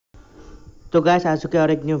तो गाइस आ चुके हैं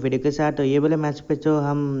और एक न्यू वीडियो के साथ। तो ये वाले मैच पे जो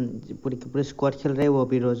हम पूरी की पूरी स्क्वाड खेल रहे हैं वो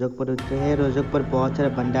भी रोजक पर उतरे हैं। रोजक पर बहुत सारे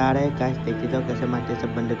बंदे आ रहे हैं गाइस, देखते जाओ कैसे मारते हैं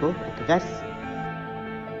सब बंदे को। ओके गाइस,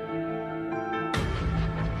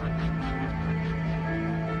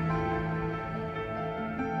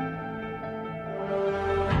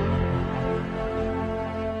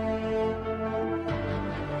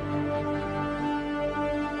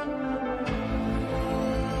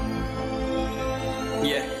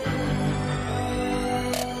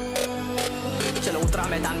 चलो उतरा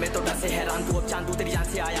मैदान में तो डर से हैरान तू, अब चांदू तेरी जान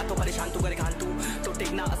से आया तो परेशान तू करे घान तू तो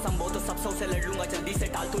टिकना असंभव तो सब सौ से लड़ लूंगा जल्दी से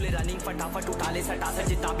टाल तू ले रनिंग फटाफट उठा ले सटा से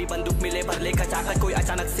जितना भी बंदूक मिले भर ले खचाकर कोई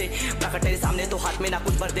अचानक से प्रकट तेरे सामने तो हाथ में ना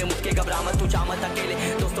कुछ भर दे मुझके घबरा मत तू जा मत अकेले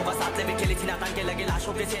दोस्तों का साथ ले भी खेले सीना तान के लगे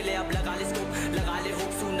लाशों के चेले अब लगा ले स्कोप लगा ले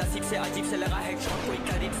होप सुन नसीब से अजीब से लगा हेडशॉट कोई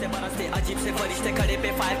करीब से बरसते अजीब से फरिश्ते खड़े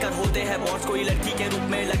पे फायर कर होते हैं बॉस कोई लड़की के रूप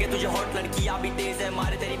में लगे तुझे हॉट लड़कियां भी तेज है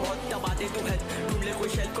मारे तेरी बहुत दबा दे तू है ढूंढ ले कोई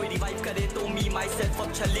शेल कोई रिवाइव करे तो मी माई सेल्फ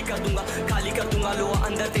अब छल्ली कर दूंगा खाली कर दूंगा लो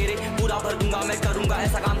अंदर तेरे पूरा भर दूंगा मैं करूंगा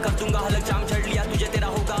ऐसा काम कर दूंगा हलक जाम चढ़ लिया तुझे तेरा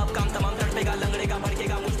होगा अब काम तमाम तड़पेगा लंगड़ेगा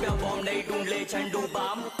भड़केगा मुझ पे अब बॉम्ब नहीं ढूंढ ले झंडू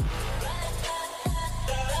बाम।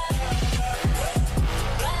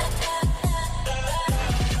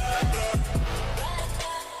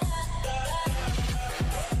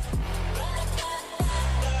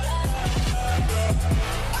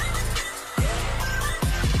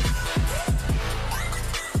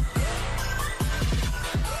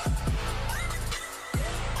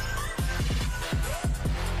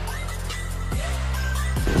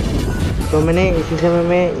 तो मैंने इसी समय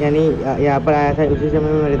में यानी यहाँ पर आया था, उसी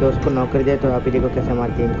समय में मेरे दोस्त को नॉक कर दिया। तो आप ही देखो कैसे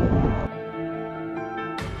मारते हैं इनको।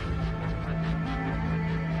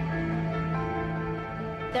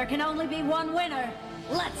 There can only be one winner.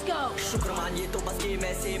 Let's go. शुक्रमान ये तो बस गेम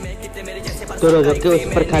ऐसे में कितने मेरे जैसे तो रोजक के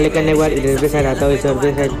उस पर खाली करने के बाद इधर के साइड आता हूँ। इस और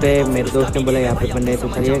साइड पे मेरे दोस्त ने बोला यहाँ पे बंदे तो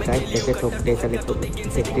चलिए गाइस कैसे ठोकते चले तो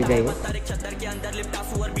देखते जाइए। छतर के अंदर लिपटा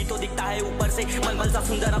सुअर भी तो दिखता है ऊपर से मलमल सा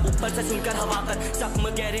सुंदर अब ऊपर से सुनकर हवा कर जख्म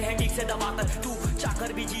गहरे हैं ठीक से दबाकर तू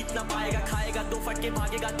चाकर भी जीत ना पाएगा खाएगा दो फटके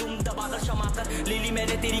भागेगा तुम दबाकर क्षमा कर ले ली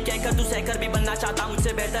मैंने तेरी कहकर तू सहकर भी बनना चाहता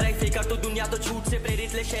मुझसे बेहतर है फेकर तो दुनिया तो झूठ से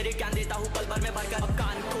प्रेरित ले शेर ज्ञान देता हूँ पल भर में भरकर अब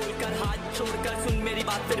कान खोलकर हाथ छोड़कर सुन मेरी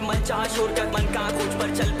बात फिर मन चाह शोर कर मन कहाँ खोज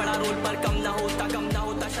पर चल पड़ा रोल पर कम ना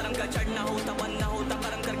होता शर्म का चढ़ना होता बन ना होता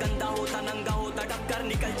परम कर गंदा होता नंगा होता टक्कर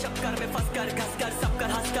निकल चक्कर में फंस कर घस कर सब कर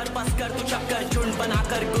हंस कर बस कर तू चक्कर झुंड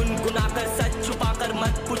बनाकर गुनगुनाकर सच छुपाकर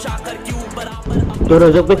मत पूछाकर क्यों बराबर। तो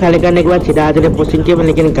रोजक पे खाली करने के बाद सीधा आते पोचिंकी में,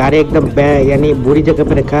 लेकिन गाड़ी एकदम यानी बुरी जगह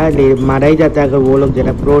पे रखा है, मारा ही जाता है अगर वो लोग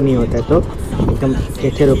जरा प्रो नहीं होता है तो एकदम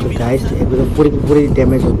कैसे रोक गाइस एकदम पूरी की पूरी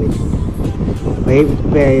डैमेज हो गई भाई।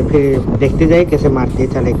 फिर देखते जाए कैसे मारते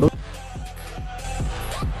हैं चले को।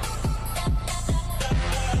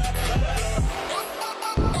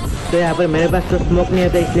 तो यहाँ पर मेरे पास तो स्मोक नहीं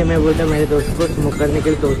होता इसलिए मैं बोलता मेरे दोस्त को स्मोक करने के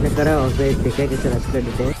लिए, तो उसने करा और फिर देखा कैसे रश कर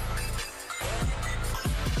देते हैं।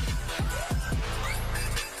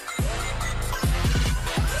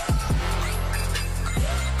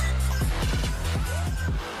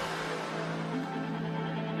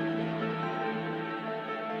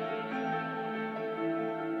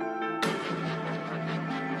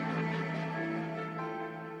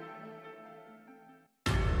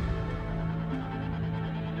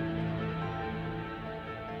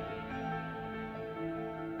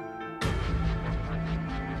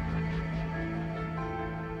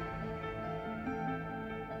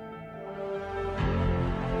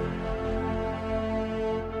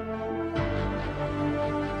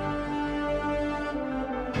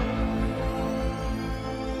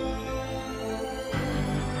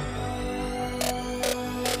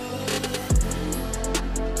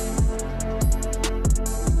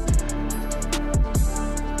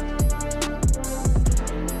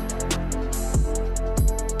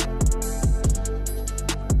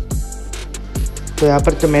 तो यहाँ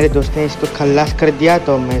पर तो मेरे दोस्त ने इसको खल्लास कर दिया,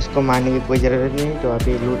 तो मैं इसको मारने की कोई ज़रूरत नहीं। तो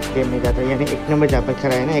अभी लूट के मैं जाता हूँ, यानी एक नंबर जहाँ पर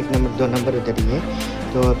खड़ा है ना, एक नंबर 2 नंबर उधर ही है।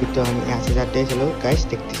 तो अभी तो हम यहाँ से जाते हैं। चलो गाइस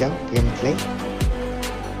देखते जाओ ये मतलब।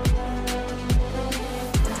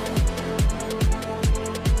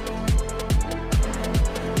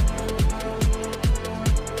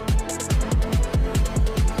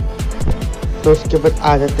 तो उसके बाद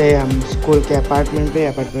आ जाते हैं हम स्कूल के अपार्टमेंट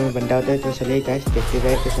में बंदा होता है। तो चलिए गाइस देखते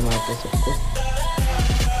जाए कैसे मारते हैं सबको।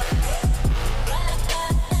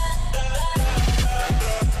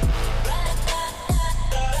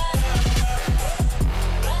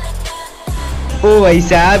 ओ भाई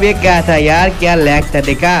साहब ये क्या था यार, क्या लैग था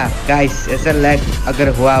देखा गाइस। ऐसा लैग अगर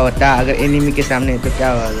हुआ होता अगर एनिमी के सामने तो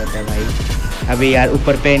क्या हुआ होता भाई। अभी यार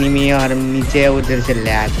ऊपर पे एनिमी है और नीचे है उधर से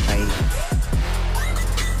लैग भाई।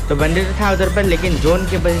 तो बंदे तो था उधर पर, लेकिन जोन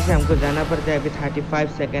की वजह से हमको जाना पड़ता है। अभी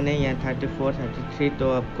 35 सेकंड है या 34 33,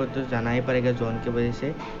 तो आपको तो जाना ही पड़ेगा जोन की वजह से।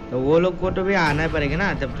 तो वो लोग को तो भी आना पड़ेगा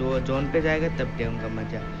ना, जब जो जोन पे जाएगा तब देगा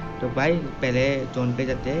मजा। तो भाई पहले जोन पे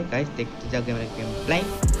जाते हैं गाइस, देखते जाके मेरा गेम प्ले।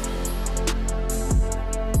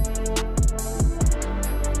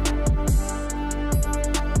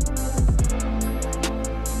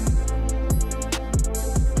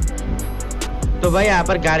 तो भाई यहाँ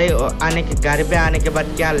पर गाड़ी पे आने के बाद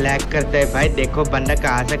क्या लैग करता है भाई, देखो बंदा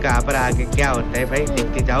कहाँ से कहाँ पर आके क्या होता है भाई,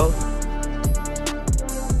 देखते जाओ।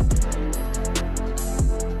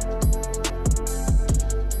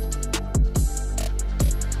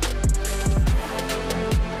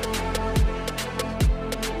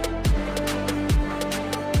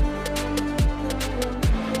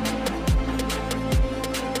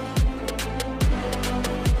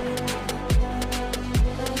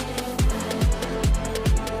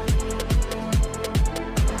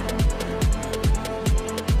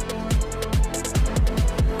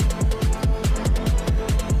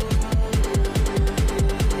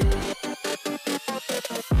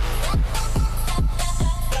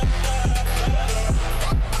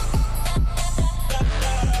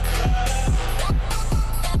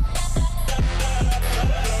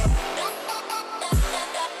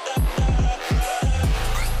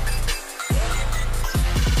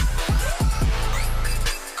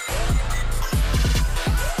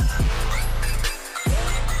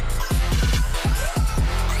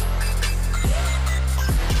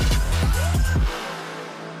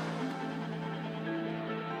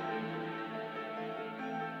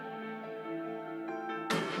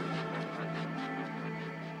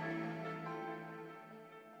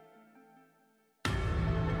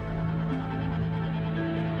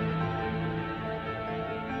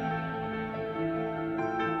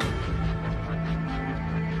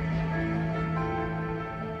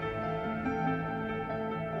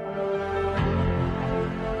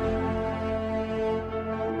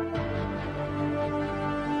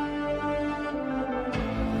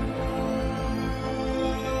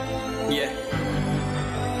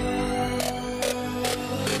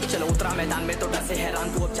 चलो उतरा मैदान में तो डर से हैरान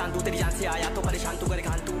तू, अब चांद तू तेरी जान से आया तो परेशान तू करे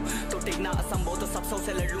घान तू, तो टिकना असंभव तो सब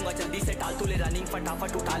से लड़ लूंगा जल्दी से टाल तू ले रनिंग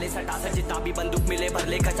फटाफट उठा ले सटा सर जितना भी बंदूक मिले भर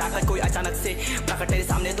ले खचाकर कोई अचानक से प्रकट तेरे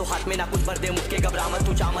सामने तो हाथ में ना कुछ भर दे मुक्के घबरा मत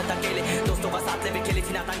तू जामत अकेले दोस्तों का साथ ले खेले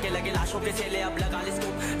थी नातान के लगे लाशों के चेले, अब लगा ले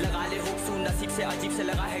स्कोप लगा ले हुक सू नसीब से अजीब से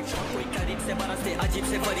लगा हेडशॉट कोई करीब से बरसते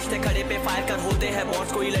अजीब से फरिश्ते खड़े पे फायर कर होते हैं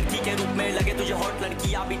बॉस कोई लड़की के रूप में लगे तुझे हॉट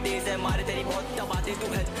लड़कियां भी तेज है मारे तेरी बहुत दबा दे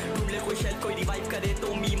तू है ढूंढ ले कोई शेल कोई रिवाइव करे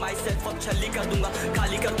तो मी माई सेल्फ अब छल्ली कर दूंगा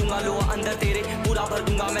खाली कर दूंगा लो अंदर तेरे पूरा भर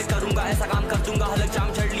दूंगा मैं करूंगा ऐसा काम कर दूंगा हलक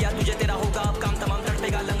जाम चढ़ लिया तुझे तेरा होगा अब काम तमाम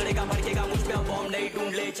तड़पेगा लंगड़ेगा भड़केगा मुझ पे अब बॉम्ब नहीं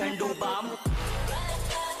ढूंढ ले झंडू बाम।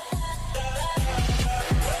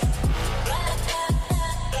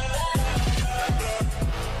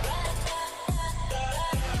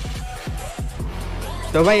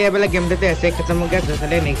 तो भाई ये वाला गेम प्ले तो ऐसे ही खत्म हो गया, तो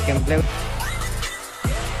चले next game play.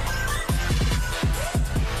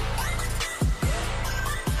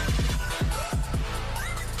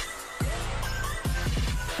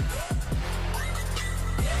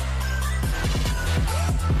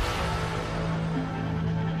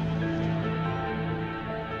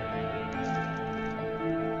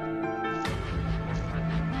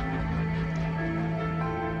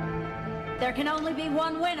 There can only be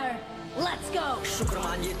one winner. Let's go.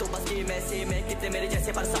 शुक्रमान ये तो बस गेम ऐसे मैं कितने मेरे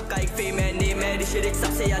जैसे पर सबका एक फेम है नेम है ऋषि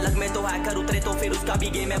सबसे अलग में तो हैकर उतरे तो फिर उसका भी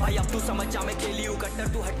गेम है भाई अब तू समझ जा मैं खेली हूँ कट्टर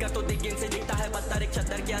तू हटकर तो देख गेम से दिखता है पत्थर एक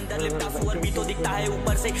छत्तर के अंदर लिपटा सुअर भी तो दिखता है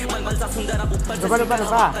ऊपर से मलमल सा सुंदर अब ऊपर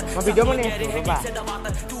से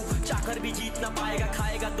दबाकर तू चाकर भी जीत ना पाएगा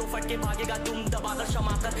खाएगा दो फटके भागेगा तुम दबाकर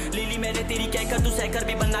क्षमाकर ले ली मैंने तेरी कहकर तू सहकर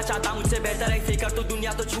भी बनना चाहता मुझसे बेहतर है फेकर तो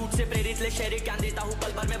दुनिया तो झूठ से प्रेरित ले शेर ज्ञान देता हूँ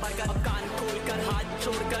पल भर में भरकर अब कान खोल कर हाथ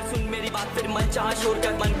छोड़कर सुन मेरी बात फिर मन चाह छोड़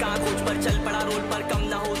कर मन का खोज पर चल पड़ा रोड पर कम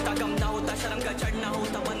ना होता शर्म का चढ़ना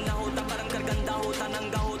होता बन ना होता परम कर गंदा होता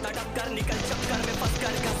नंगा होता टक्कर निकल चक्कर में फंस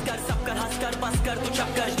कर घस कर सब कर हंस कर बस कर तू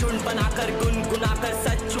चक्कर झुंड बनाकर गुनगुनाकर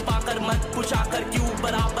सच छुपाकर मत पूछाकर क्यों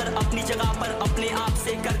बराबर अपनी जगह पर अपने आप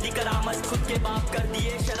से कर दी करामत खुद के बाप कर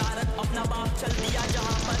दिए शरारत अपना बाप चल दिया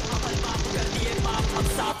जहाँ पर अपल बाप कर दिए बाप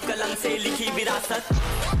अब साफ कलम से लिखी विरासत।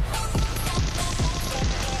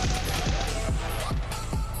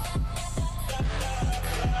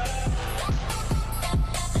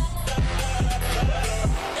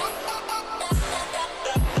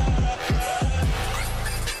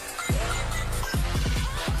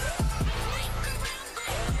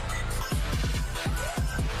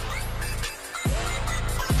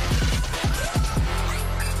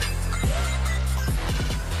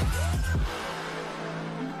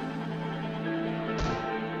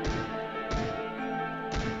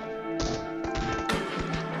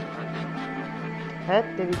 है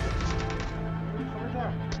तेरी।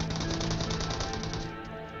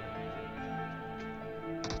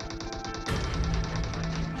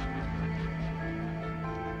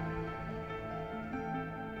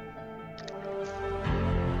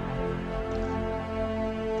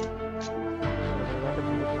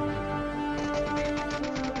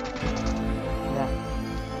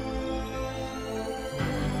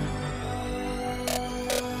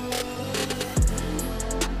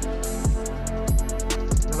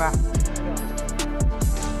 Coba.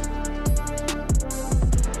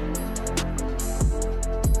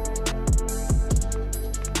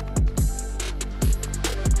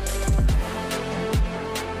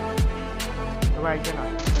 Coba aja nak.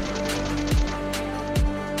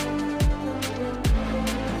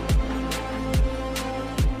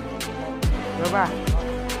 Coba.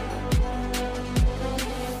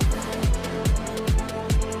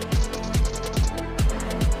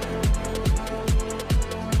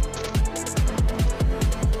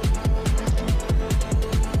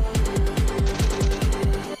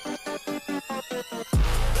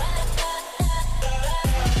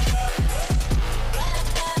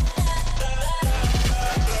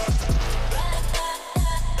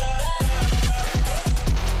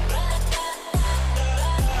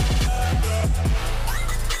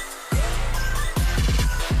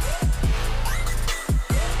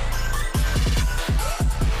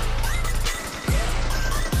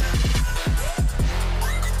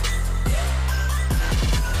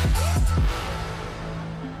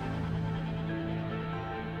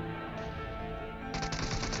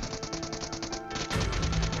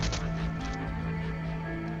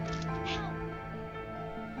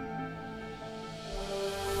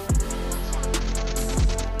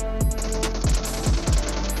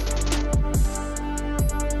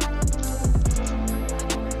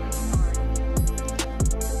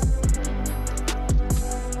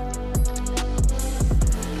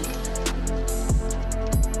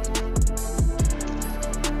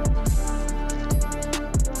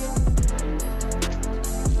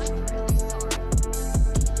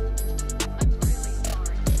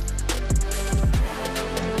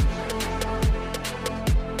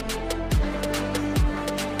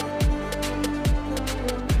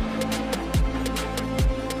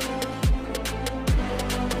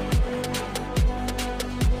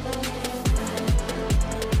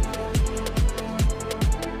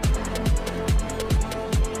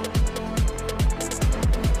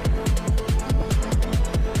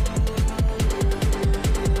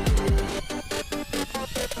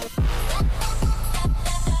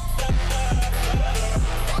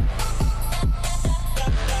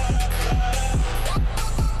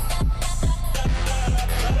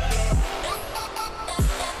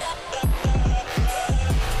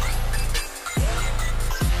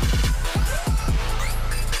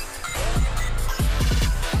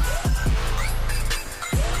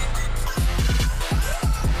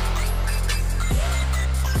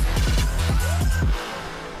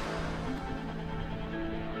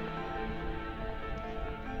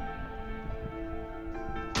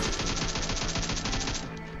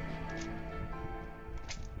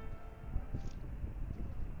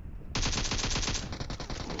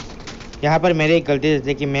 यहाँ पर मेरी एक गलती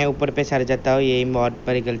जैसे कि मैं ऊपर पे सर जाता हूँ, यही बहुत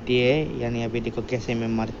बड़ी गलती है। यानी अभी देखो कैसे मैं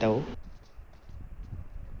मरता हूँ।